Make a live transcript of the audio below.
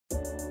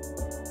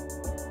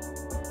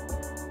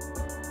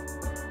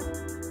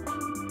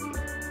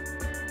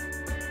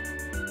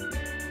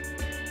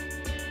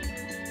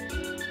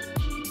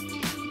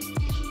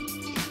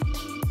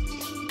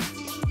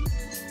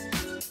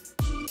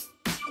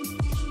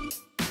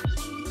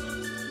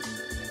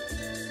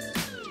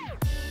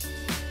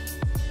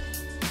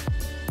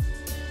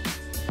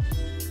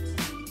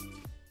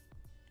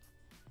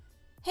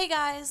Hey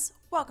guys,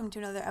 welcome to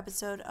another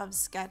episode of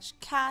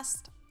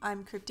Sketchcast.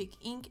 I'm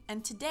Crypticink,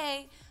 and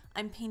today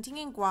I'm painting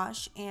in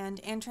gouache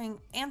and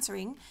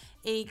answering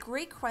a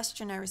great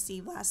question I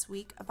received last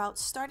week about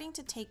starting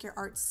to take your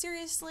art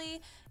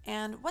seriously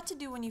and what to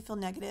do when you feel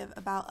negative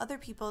about other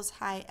people's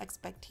high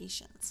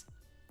expectations.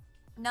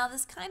 Now,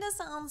 this kind of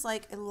sounds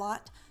like a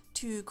lot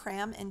to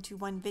cram into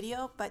one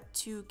video, but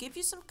to give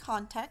you some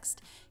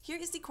context, here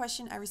is the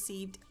question I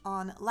received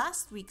on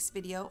last week's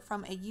video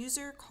from a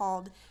user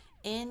called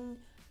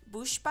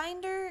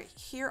Bushbinder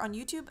here on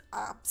YouTube.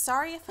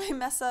 Sorry if I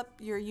mess up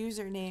your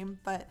username,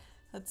 but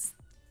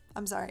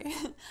I'm sorry.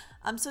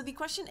 So the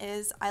question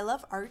is, I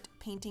love art,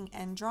 painting,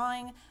 and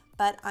drawing,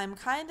 but I'm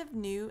kind of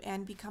new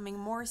and becoming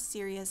more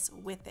serious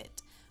with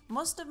it.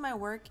 Most of my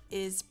work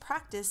is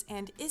practice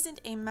and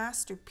isn't a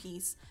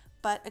masterpiece,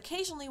 but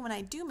occasionally when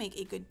I do make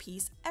a good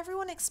piece,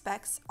 everyone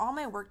expects all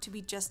my work to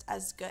be just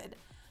as good.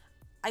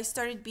 I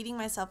started beating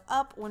myself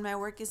up when my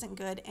work isn't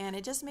good, and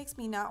it just makes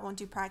me not want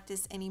to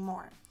practice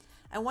anymore.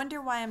 I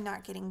wonder why I'm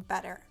not getting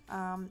better.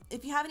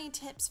 If you have any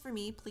tips for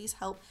me, please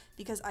help,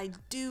 because I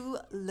do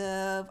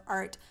love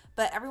art,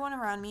 but everyone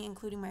around me,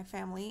 including my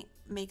family,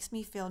 makes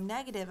me feel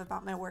negative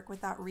about my work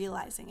without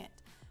realizing it.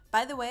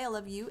 By the way, I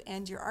love you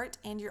and your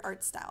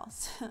art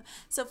styles.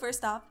 So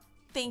first off,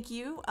 thank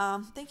you.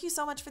 Thank you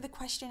so much for the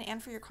question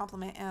and for your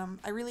compliment.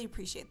 I really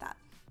appreciate that.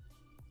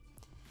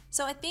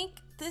 So I think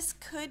this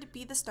could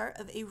be the start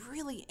of a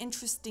really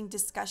interesting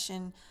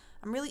discussion.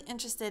 I'm really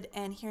interested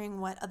in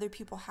hearing what other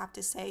people have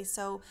to say.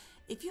 So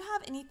if you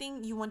have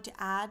anything you want to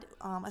add,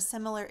 a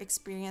similar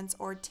experience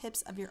or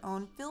tips of your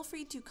own, feel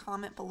free to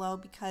comment below,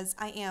 because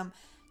I am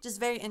just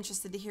very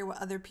interested to hear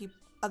what other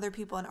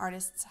people and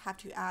artists have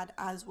to add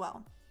as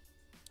well.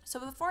 So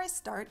before I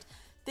start,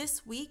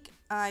 this week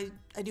I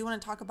do want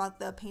to talk about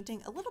the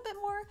painting a little bit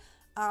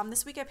more.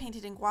 This week I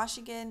painted in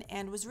gouache again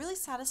and was really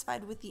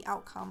satisfied with the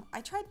outcome.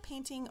 I tried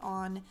painting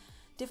on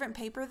different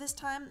paper this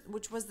time,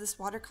 which was this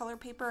watercolor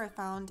paper I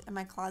found in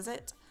my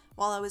closet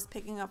while I was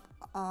packing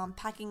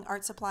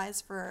art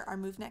supplies for our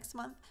move next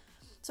month.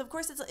 So of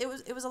course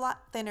it was a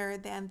lot thinner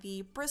than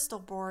the Bristol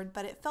board,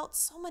 but it felt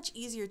so much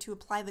easier to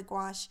apply the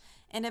gouache,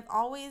 and I've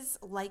always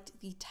liked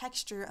the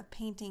texture of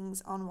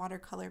paintings on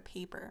watercolor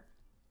paper.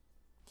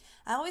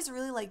 I always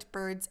really liked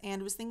birds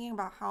and was thinking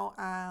about how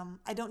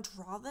I don't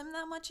draw them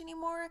that much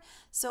anymore,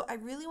 so I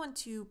really want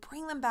to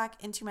bring them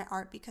back into my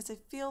art, because I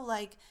feel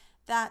like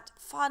that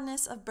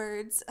fondness of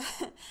birds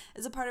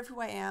is a part of who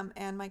I am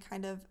and my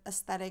kind of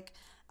aesthetic,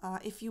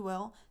 if you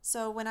will.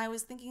 So when I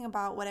was thinking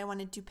about what I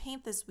wanted to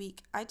paint this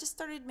week, I just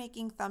started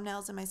making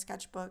thumbnails in my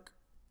sketchbook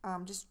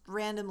just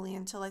randomly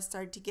until I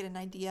started to get an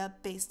idea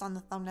based on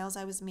the thumbnails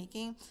I was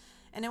making.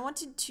 And I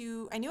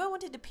knew I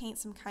wanted to paint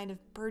some kind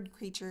of bird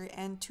creature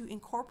and to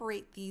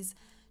incorporate these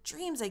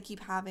dreams I keep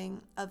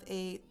having of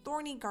a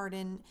thorny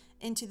garden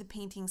into the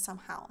painting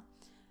somehow.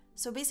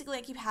 So basically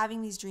I keep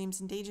having these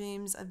dreams and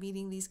daydreams of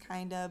meeting these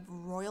kind of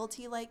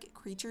royalty-like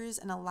creatures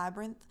in a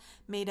labyrinth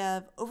made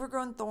of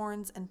overgrown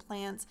thorns and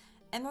plants,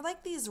 and they're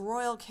like these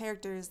royal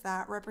characters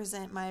that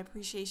represent my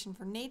appreciation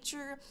for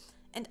nature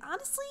and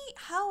honestly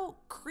how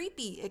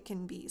creepy it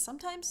can be.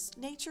 Sometimes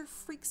nature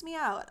freaks me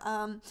out.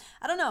 I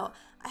don't know.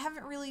 I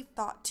haven't really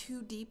thought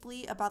too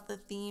deeply about the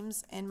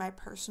themes in my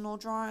personal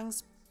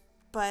drawings,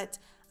 but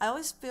I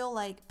always feel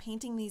like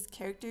painting these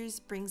characters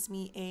brings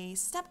me a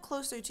step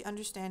closer to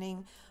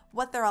understanding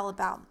what they're all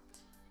about.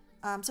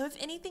 So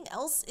if anything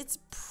else, it's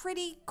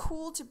pretty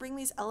cool to bring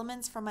these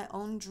elements from my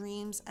own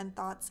dreams and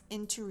thoughts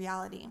into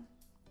reality.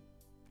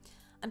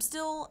 I'm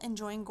still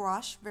enjoying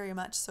gouache very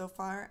much so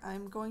far.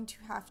 I'm going to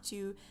have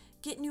to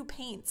get new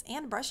paints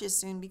and brushes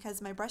soon,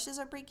 because my brushes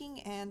are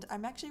breaking and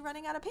I'm actually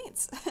running out of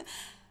paints.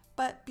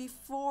 But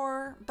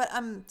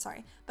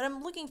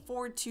I'm looking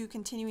forward to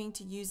continuing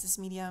to use this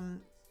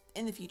medium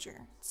in the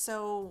future.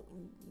 So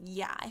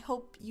yeah, I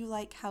hope you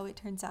like how it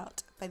turns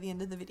out by the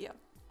end of the video.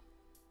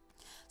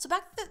 So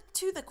back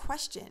to the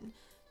question.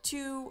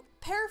 To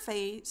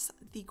paraphrase,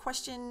 the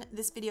question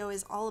this video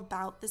is all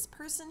about, this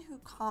person who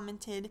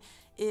commented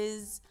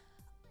is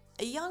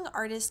a young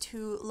artist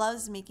who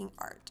loves making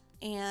art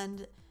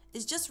and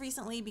is just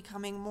recently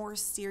becoming more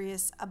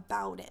serious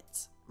about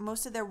it.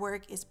 Most of their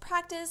work is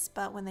practice,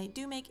 but when they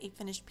do make a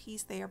finished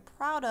piece they are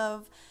proud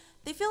of,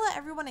 they feel that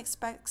everyone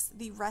expects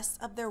the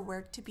rest of their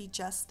work to be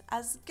just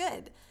as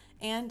good.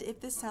 And if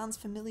this sounds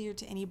familiar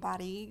to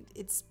anybody,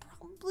 it's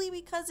probably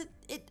because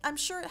I'm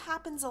sure it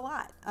happens a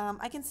lot.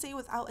 I can say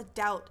without a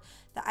doubt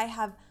that I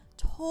have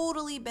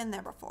totally been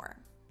there before.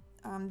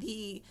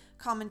 The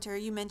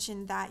commenter, you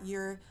mentioned that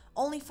you're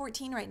only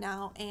 14 right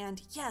now, and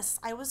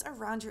yes, I was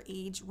around your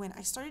age when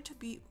I started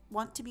to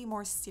want to be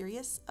more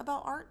serious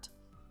about art.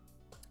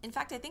 In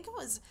fact, I think it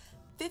was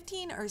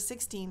 15 or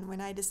 16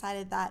 when I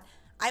decided that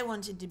I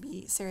wanted to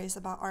be serious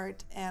about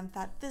art and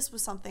that this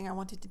was something I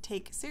wanted to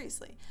take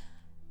seriously.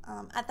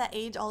 At that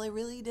age, all I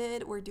really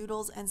did were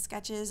doodles and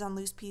sketches on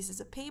loose pieces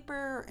of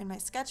paper in my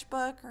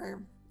sketchbook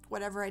or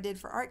whatever I did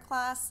for art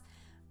class.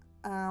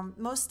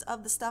 Most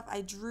of the stuff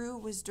I drew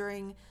was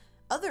during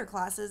other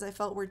classes I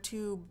felt were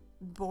too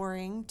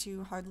boring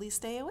to hardly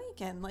stay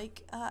awake in,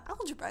 like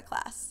algebra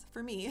class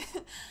for me.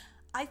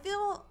 I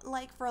feel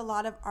like for a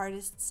lot of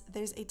artists,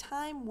 there's a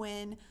time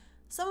when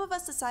some of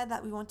us decide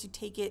that we want to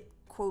take it,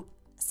 quote,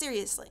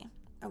 seriously,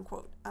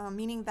 unquote,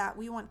 meaning that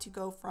we want to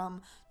go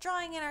from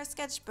drawing in our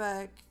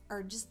sketchbook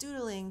or just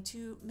doodling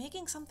to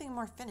making something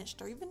more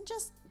finished or even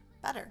just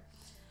better.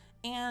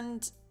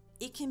 And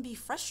it can be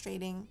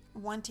frustrating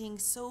wanting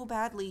so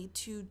badly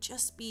to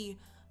just be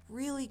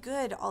really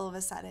good all of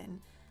a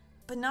sudden,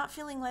 but not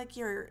feeling like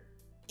you're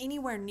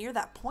anywhere near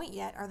that point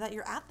yet or that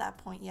you're at that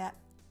point yet.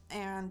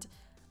 And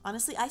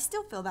honestly, I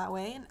still feel that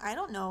way, and I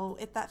don't know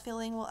if that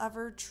feeling will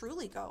ever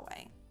truly go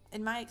away.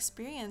 In my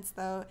experience,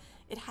 though,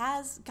 it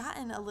has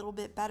gotten a little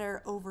bit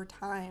better over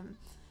time.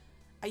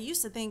 I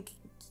used to think,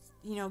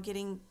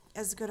 getting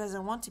as good as I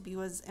want to be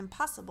was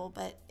impossible,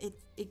 but it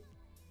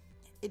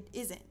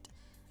isn't.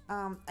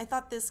 I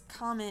thought this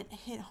comment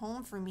hit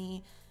home for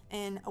me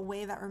in a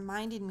way that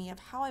reminded me of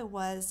how I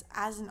was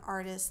as an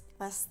artist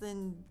less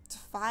than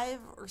 5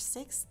 or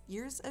 6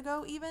 years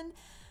ago even.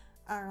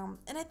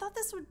 And I thought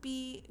this would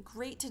be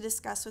great to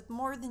discuss with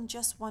more than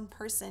just one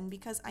person,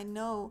 because I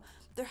know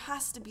there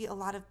has to be a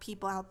lot of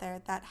people out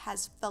there that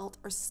has felt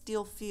or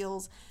still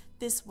feels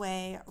this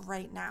way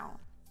right now.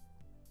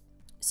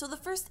 So the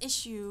first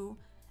issue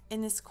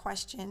in this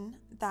question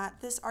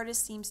that this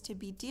artist seems to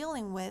be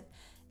dealing with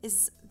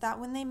is that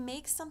when they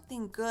make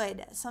something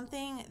good,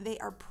 something they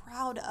are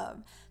proud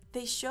of,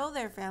 they show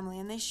their family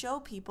and they show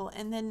people,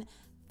 and then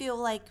feel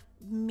like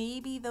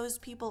maybe those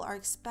people are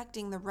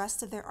expecting the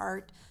rest of their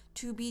art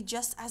to be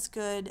just as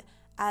good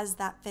as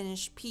that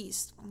finished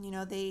piece.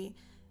 They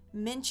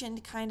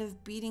mentioned kind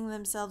of beating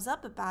themselves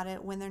up about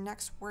it when their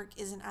next work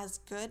isn't as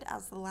good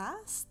as the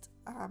last.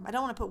 I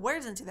don't want to put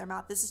words into their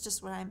mouth. This is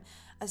just what I'm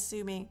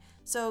assuming.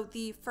 So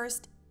the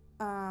first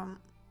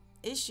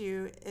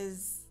issue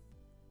is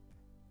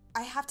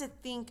I have to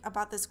think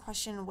about this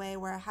question in a way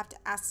where I have to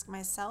ask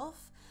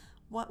myself,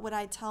 what would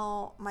I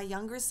tell my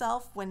younger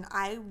self when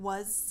I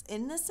was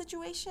in this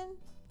situation?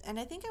 And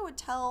I think I would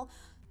tell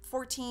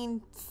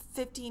 14,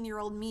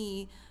 15-year-old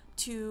me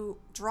to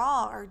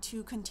draw, or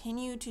to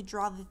continue to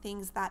draw the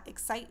things that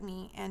excite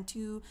me, and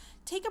to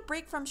take a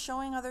break from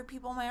showing other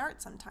people my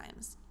art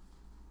sometimes.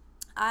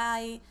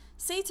 I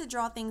say to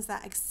draw things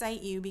that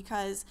excite you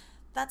because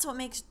that's what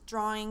makes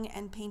drawing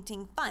and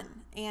painting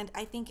fun. And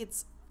I think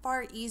it's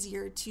far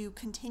easier to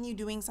continue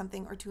doing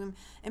something or to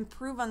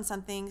improve on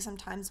something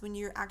sometimes when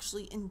you're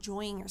actually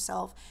enjoying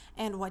yourself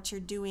and what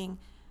you're doing.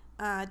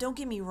 Don't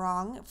get me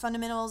wrong,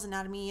 fundamentals,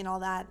 anatomy, and all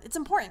that, it's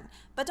important,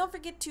 but don't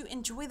forget to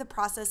enjoy the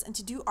process and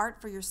to do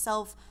art for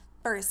yourself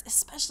first,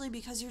 especially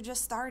because you're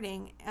just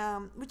starting,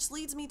 which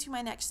leads me to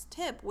my next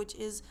tip, which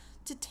is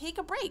to take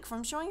a break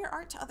from showing your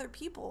art to other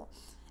people.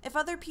 If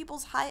other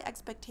people's high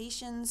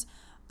expectations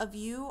of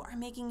you are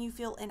making you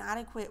feel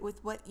inadequate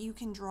with what you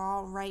can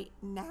draw right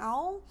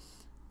now,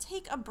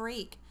 take a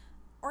break.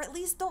 Or at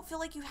least don't feel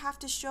like you have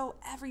to show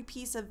every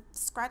piece of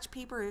scratch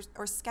paper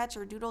or sketch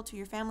or doodle to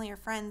your family or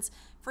friends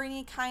for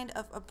any kind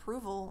of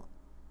approval,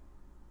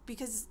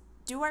 because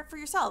do art for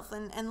yourself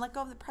and let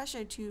go of the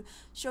pressure to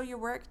show your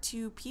work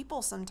to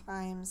people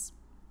sometimes.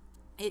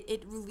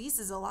 It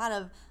releases a lot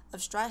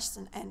of stress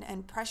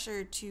and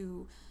pressure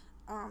to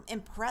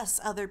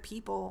impress other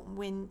people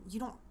when you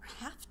don't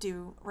have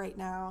to right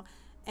now.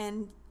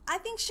 And I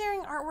think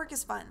sharing artwork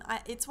is fun.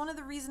 It's one of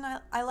the reasons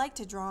I like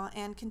to draw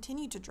and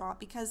continue to draw,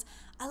 because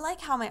I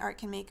like how my art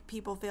can make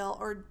people feel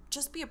or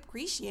just be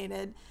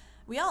appreciated.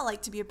 We all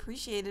like to be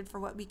appreciated for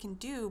what we can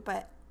do,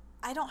 but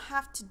I don't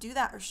have to do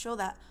that or show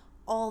that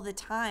all the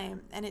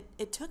time. And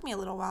it took me a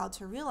little while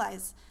to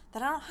realize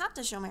that I don't have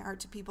to show my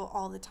art to people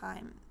all the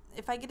time.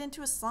 If I get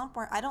into a slump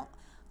where I don't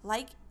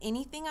like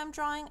anything I'm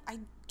drawing, I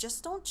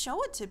just don't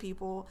show it to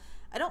people.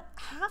 I don't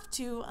have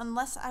to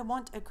unless I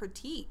want a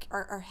critique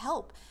or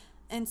help.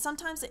 And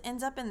sometimes it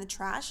ends up in the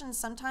trash, and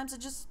sometimes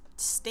it just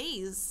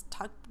stays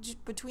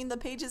tucked between the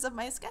pages of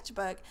my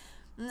sketchbook.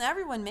 And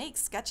everyone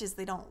makes sketches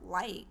they don't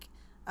like.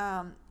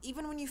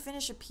 Even when you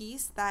finish a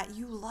piece that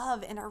you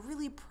love and are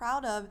really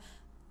proud of,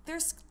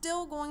 there's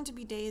still going to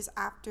be days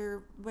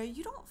after where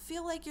you don't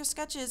feel like your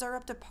sketches are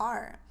up to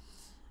par.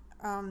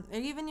 Or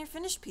even your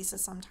finished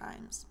pieces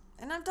sometimes.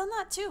 And I've done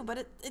that too,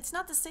 but it's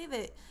not to say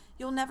that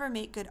you'll never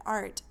make good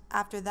art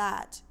after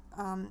that,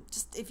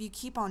 just if you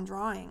keep on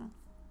drawing.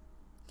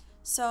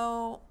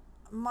 So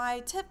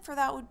my tip for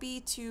that would be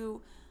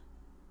to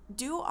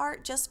do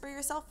art just for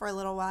yourself for a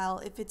little while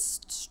if it's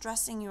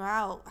stressing you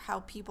out how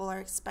people are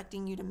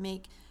expecting you to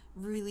make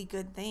really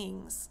good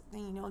things.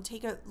 And,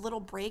 take a little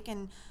break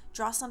and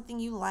draw something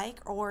you like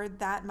or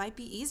that might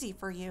be easy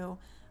for you.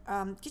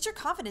 Get your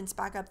confidence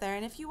back up there.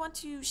 And if you want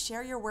to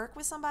share your work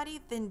with somebody,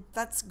 then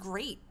that's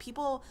great.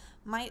 People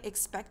might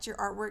expect your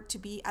artwork to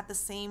be at the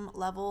same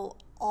level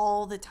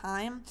all the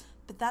time,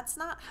 but that's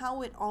not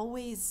how it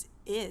always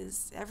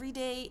is. Every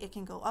day it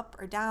can go up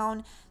or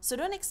down. So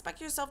don't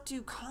expect yourself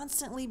to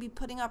constantly be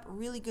putting up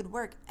really good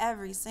work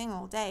every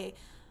single day.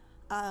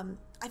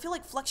 I feel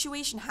like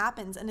fluctuation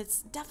happens, and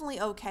it's definitely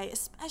okay,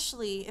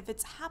 especially if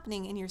it's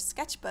happening in your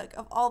sketchbook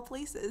of all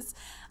places.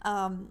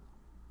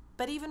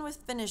 But even with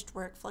finished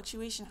work,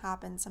 fluctuation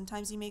happens.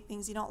 Sometimes you make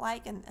things you don't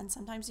like, and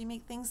sometimes you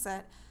make things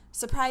that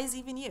surprise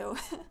even you.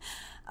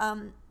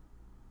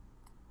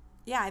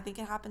 Yeah, I think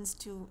it happens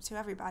to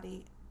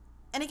everybody.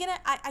 And again,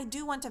 I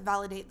do want to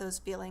validate those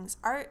feelings.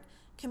 Art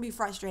can be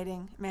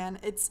frustrating, man.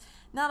 It's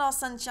not all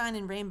sunshine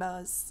and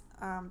rainbows.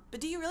 But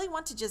do you really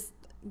want to just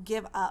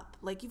give up?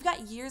 Like, you've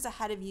got years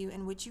ahead of you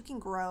in which you can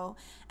grow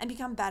and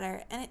become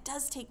better, and it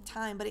does take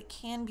time, but it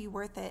can be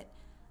worth it.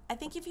 I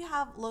think if you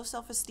have low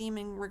self-esteem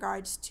in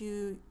regards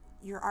to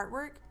your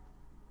artwork,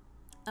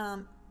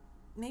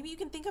 maybe you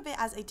can think of it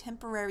as a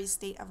temporary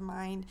state of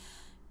mind,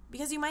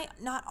 because you might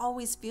not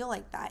always feel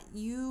like that.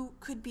 You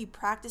could be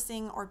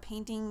practicing or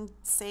painting,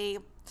 say,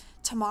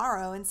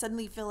 tomorrow, and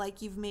suddenly feel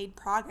like you've made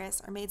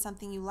progress or made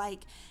something you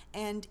like,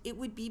 and it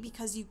would be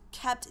because you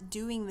kept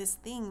doing this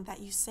thing that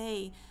you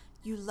say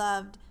you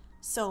loved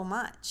so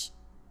much.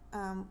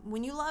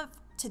 When you love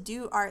to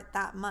do art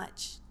that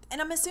much,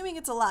 and I'm assuming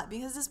it's a lot,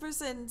 because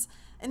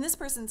in this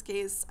person's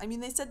case, I mean,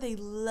 they said they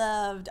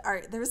loved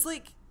art. There was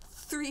like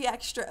 3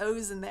 extra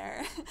O's in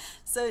there.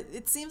 So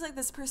it seems like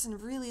this person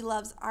really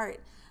loves art.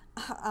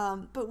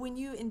 But when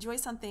you enjoy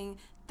something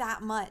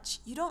that much,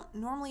 you don't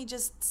normally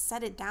just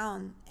set it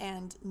down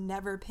and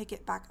never pick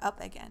it back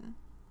up again.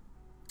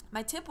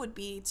 My tip would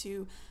be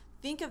to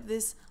think of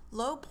this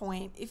low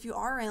point, if you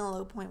are in a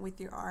low point with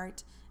your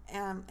art,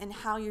 and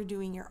how you're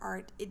doing your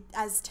art,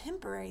 as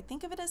temporary.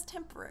 Think of it as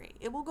temporary.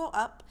 It will go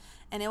up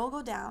and it will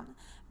go down,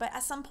 but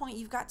at some point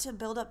you've got to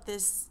build up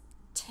this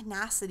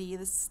tenacity,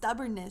 this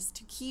stubbornness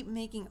to keep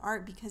making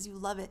art because you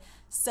love it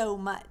so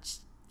much.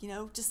 You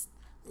know, just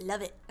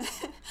love it.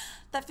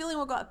 That feeling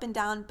will go up and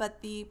down,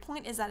 but the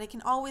point is that it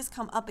can always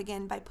come up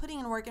again by putting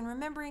in work and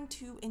remembering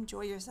to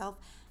enjoy yourself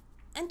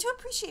and to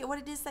appreciate what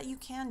it is that you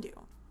can do.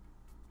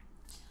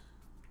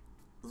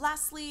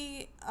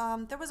 Lastly,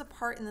 there was a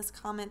part in this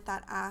comment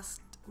that asked,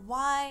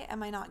 why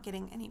am I not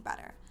getting any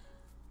better?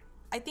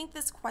 I think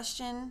this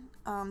question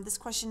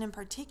in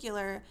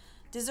particular,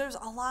 deserves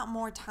a lot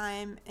more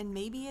time and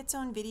maybe its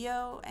own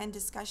video and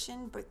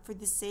discussion, but for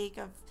the sake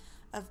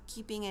of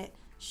keeping it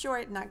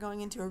short, not going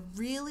into a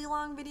really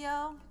long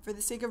video, for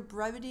the sake of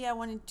brevity, I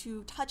wanted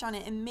to touch on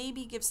it and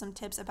maybe give some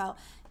tips about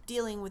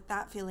dealing with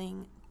that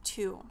feeling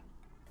too.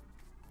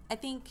 I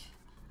think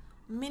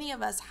many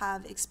of us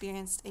have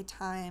experienced a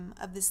time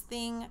of this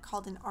thing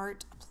called an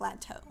art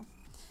plateau.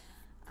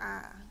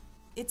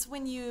 It's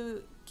when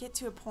you get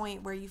to a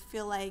point where you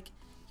feel like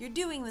you're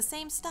doing the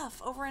same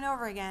stuff over and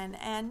over again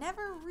and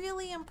never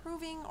really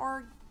improving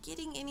or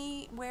getting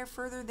anywhere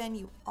further than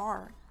you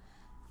are.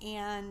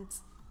 And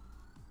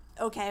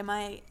okay,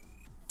 my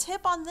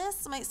tip on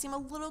this might seem a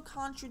little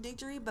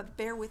contradictory, but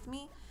bear with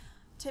me.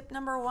 Tip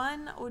number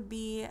 1 would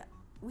be,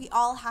 we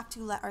all have to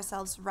let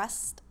ourselves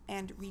rest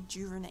and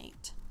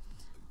rejuvenate.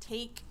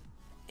 Take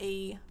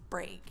a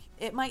break.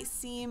 It might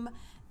seem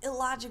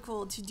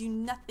illogical to do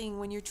nothing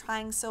when you're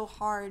trying so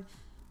hard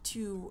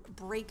to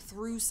break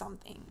through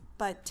something,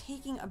 but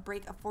taking a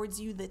break affords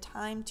you the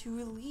time to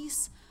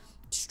release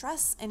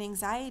stress and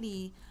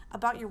anxiety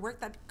about your work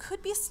that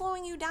could be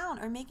slowing you down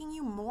or making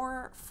you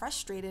more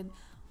frustrated,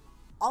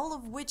 all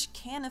of which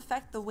can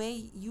affect the way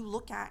you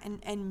look at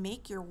and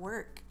make your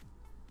work.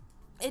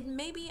 It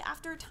may be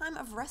after a time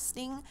of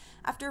resting,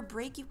 after a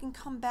break, you can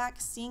come back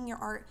seeing your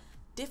art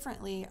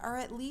differently, or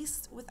at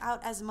least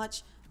without as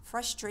much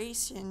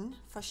frustration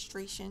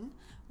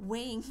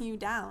weighing you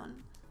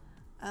down.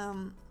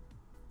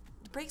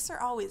 Breaks are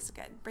always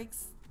good.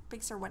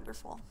 Breaks are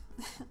wonderful.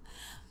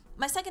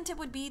 My second tip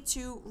would be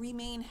to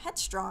remain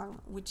headstrong,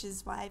 which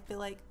is why I feel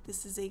like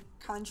this is a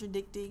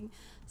contradicting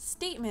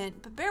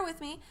statement, but bear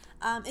with me.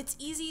 It's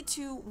easy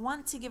to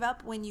want to give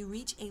up when you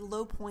reach a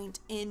low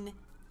point in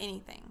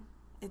anything.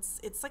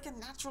 It's like a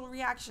natural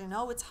reaction.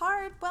 Oh, it's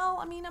hard. Well,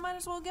 I mean, I might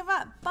as well give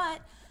up.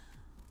 But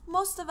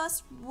most of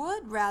us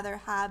would rather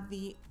have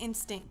the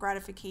instant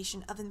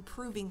gratification of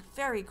improving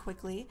very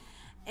quickly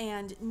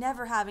and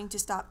never having to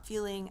stop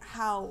feeling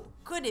how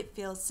good it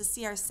feels to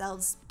see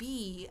ourselves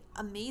be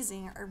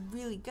amazing or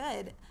really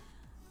good.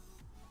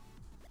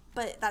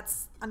 But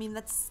that's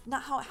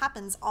not how it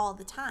happens all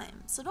the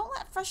time. So don't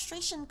let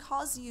frustration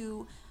cause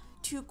you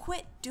to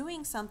quit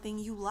doing something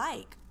you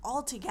like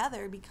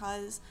altogether,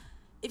 because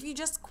if you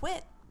just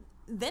quit,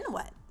 then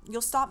what?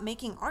 You'll stop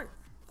making art.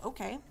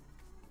 Okay.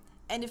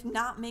 And if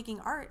not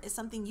making art is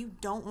something you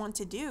don't want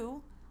to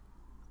do,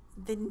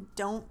 then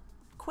don't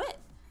quit.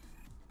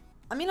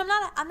 I mean, I'm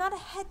not a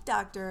head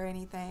doctor or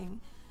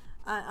anything.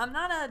 I'm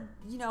not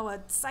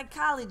a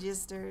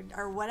psychologist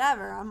or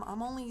whatever.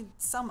 I'm only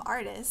some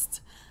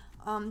artist.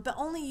 But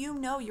only you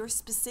know your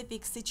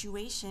specific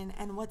situation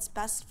and what's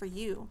best for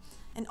you.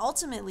 And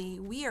ultimately,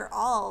 we are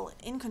all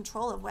in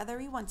control of whether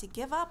we want to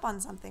give up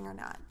on something or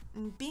not.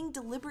 And being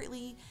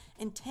deliberately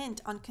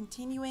intent on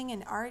continuing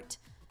in art,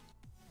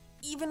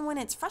 even when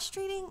it's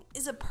frustrating,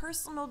 is a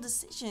personal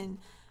decision.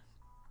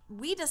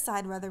 We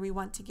decide whether we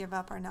want to give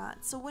up or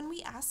not. So when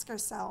we ask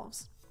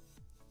ourselves,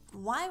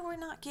 why we're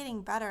not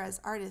getting better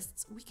as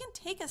artists, we can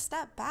take a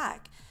step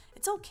back.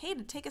 It's okay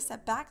to take a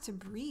step back to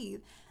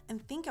breathe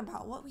and think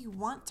about what we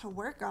want to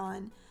work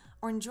on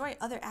or enjoy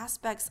other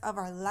aspects of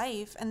our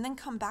life, and then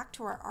come back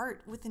to our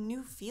art with a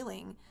new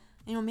feeling.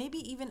 Maybe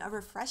even a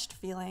refreshed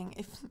feeling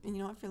if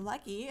you're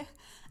lucky,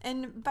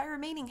 and by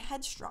remaining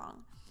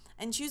headstrong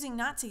and choosing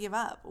not to give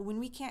up when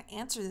we can't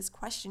answer this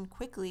question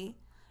quickly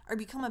or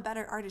become a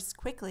better artist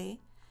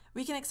quickly.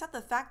 We can accept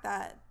the fact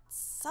that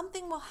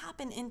something will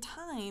happen in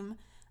time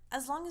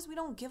as long as we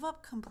don't give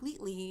up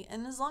completely,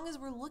 and as long as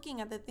we're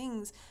looking at the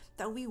things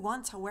that we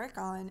want to work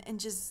on and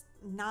just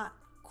not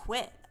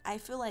quit. I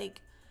feel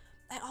like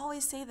I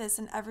always say this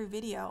in every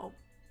video,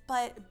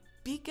 but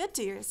be good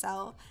to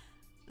yourself.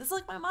 This is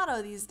like my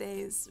motto these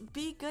days.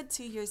 Be good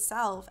to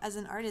yourself as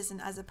an artist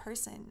and as a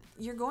person.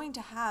 You're going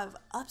to have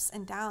ups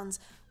and downs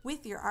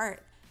with your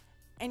art,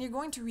 and you're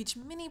going to reach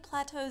many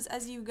plateaus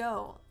as you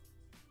go.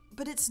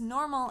 But it's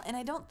normal, and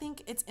I don't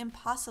think it's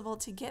impossible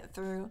to get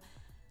through.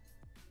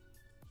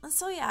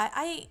 So yeah,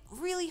 I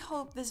really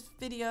hope this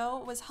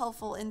video was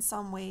helpful in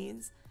some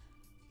ways.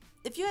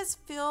 If you guys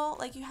feel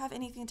like you have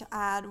anything to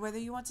add, whether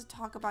you want to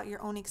talk about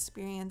your own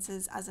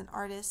experiences as an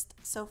artist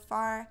so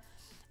far,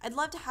 I'd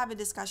love to have a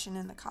discussion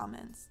in the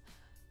comments.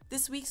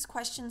 This week's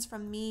questions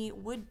from me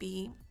would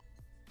be,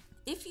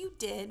 if you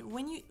did,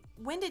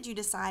 when did you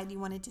decide you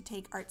wanted to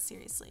take art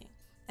seriously?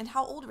 And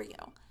how old were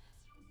you?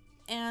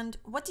 And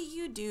what do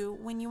you do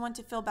when you want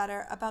to feel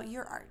better about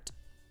your art?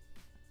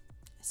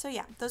 So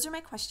yeah, those are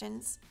my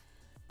questions.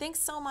 Thanks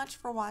so much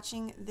for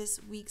watching this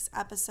week's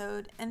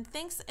episode, and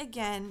thanks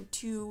again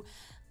to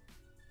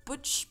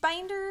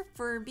Butchbinder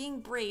for being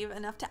brave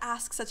enough to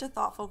ask such a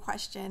thoughtful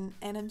question.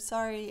 And I'm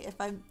sorry if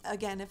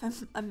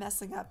I'm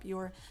messing up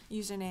your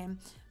username,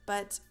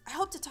 but I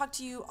hope to talk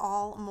to you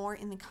all more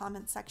in the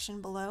comment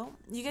section below.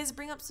 You guys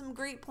bring up some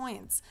great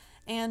points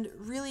and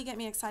really get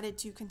me excited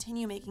to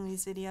continue making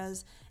these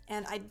videos,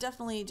 and I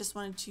definitely just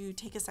wanted to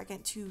take a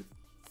second to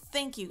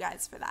thank you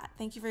guys for that.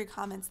 Thank you for your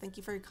comments. Thank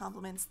you for your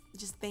compliments.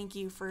 Just thank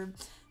you for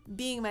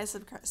being my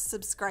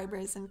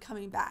subscribers and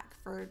coming back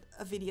for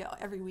a video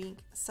every week.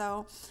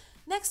 So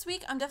next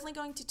week, I'm definitely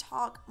going to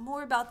talk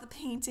more about the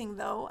painting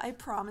though, I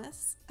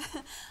promise.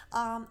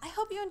 I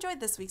hope you enjoyed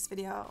this week's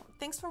video.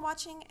 Thanks for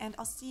watching, and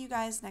I'll see you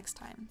guys next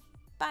time.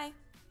 Bye.